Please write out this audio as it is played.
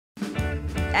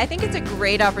I think it's a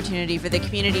great opportunity for the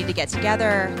community to get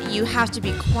together. You have to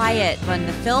be quiet when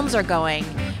the films are going,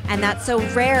 and that's so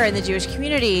rare in the Jewish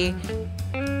community.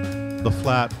 The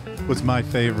flat was my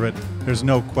favorite. There's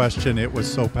no question it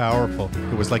was so powerful.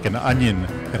 It was like an onion.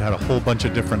 It had a whole bunch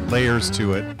of different layers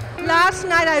to it. Last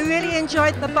night I really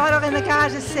enjoyed The Border in the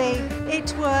Gaza Sea.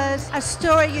 It was a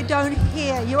story you don't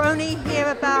hear. You only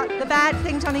hear about the bad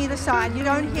things on either side. You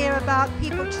don't hear about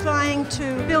people trying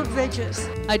to build bridges.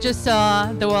 I just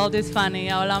saw The World is Funny,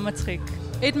 העולם מצחיק.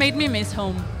 It made me miss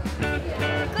home.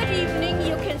 Good evening,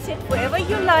 you can sit wherever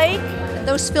you like.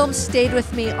 Those films stayed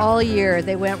with me all year.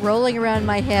 They went rolling around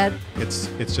my head. It's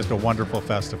just a wonderful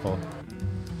festival.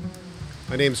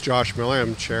 My name's Josh Miller.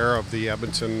 I'm chair of the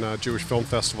Edmonton Jewish Film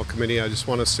Festival Committee. I just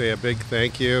want to say a big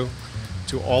thank you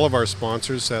to all of our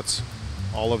sponsors. That's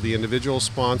all of the individual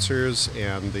sponsors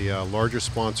and the larger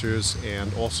sponsors,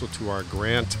 and also to our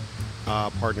grant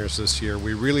partners this year.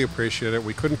 We really appreciate it.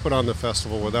 We couldn't put on the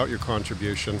festival without your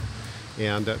contribution,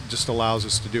 and it just allows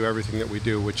us to do everything that we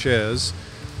do, which is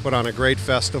put on a great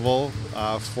festival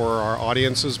for our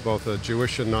audiences, both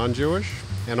Jewish and non-Jewish,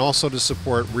 and also to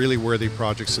support really worthy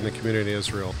projects in the community of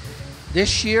Israel.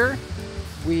 This year,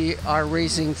 we are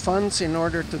raising funds in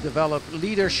order to develop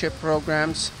leadership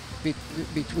programs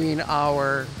between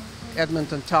our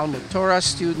Edmonton Talmud Torah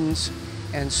students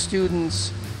and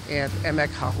students at Emek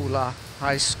Hahula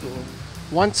High School.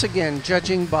 Once again,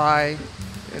 judging by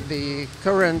the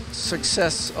current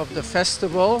success of the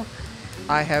festival,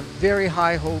 I have very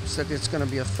high hopes that it's going to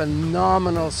be a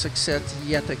phenomenal success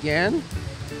yet again.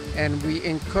 And we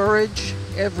encourage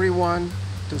everyone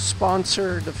to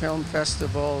sponsor the film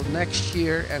festival next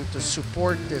year and to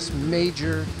support this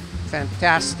major,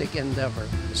 fantastic endeavor.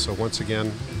 So once again,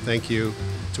 thank you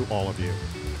to all of you.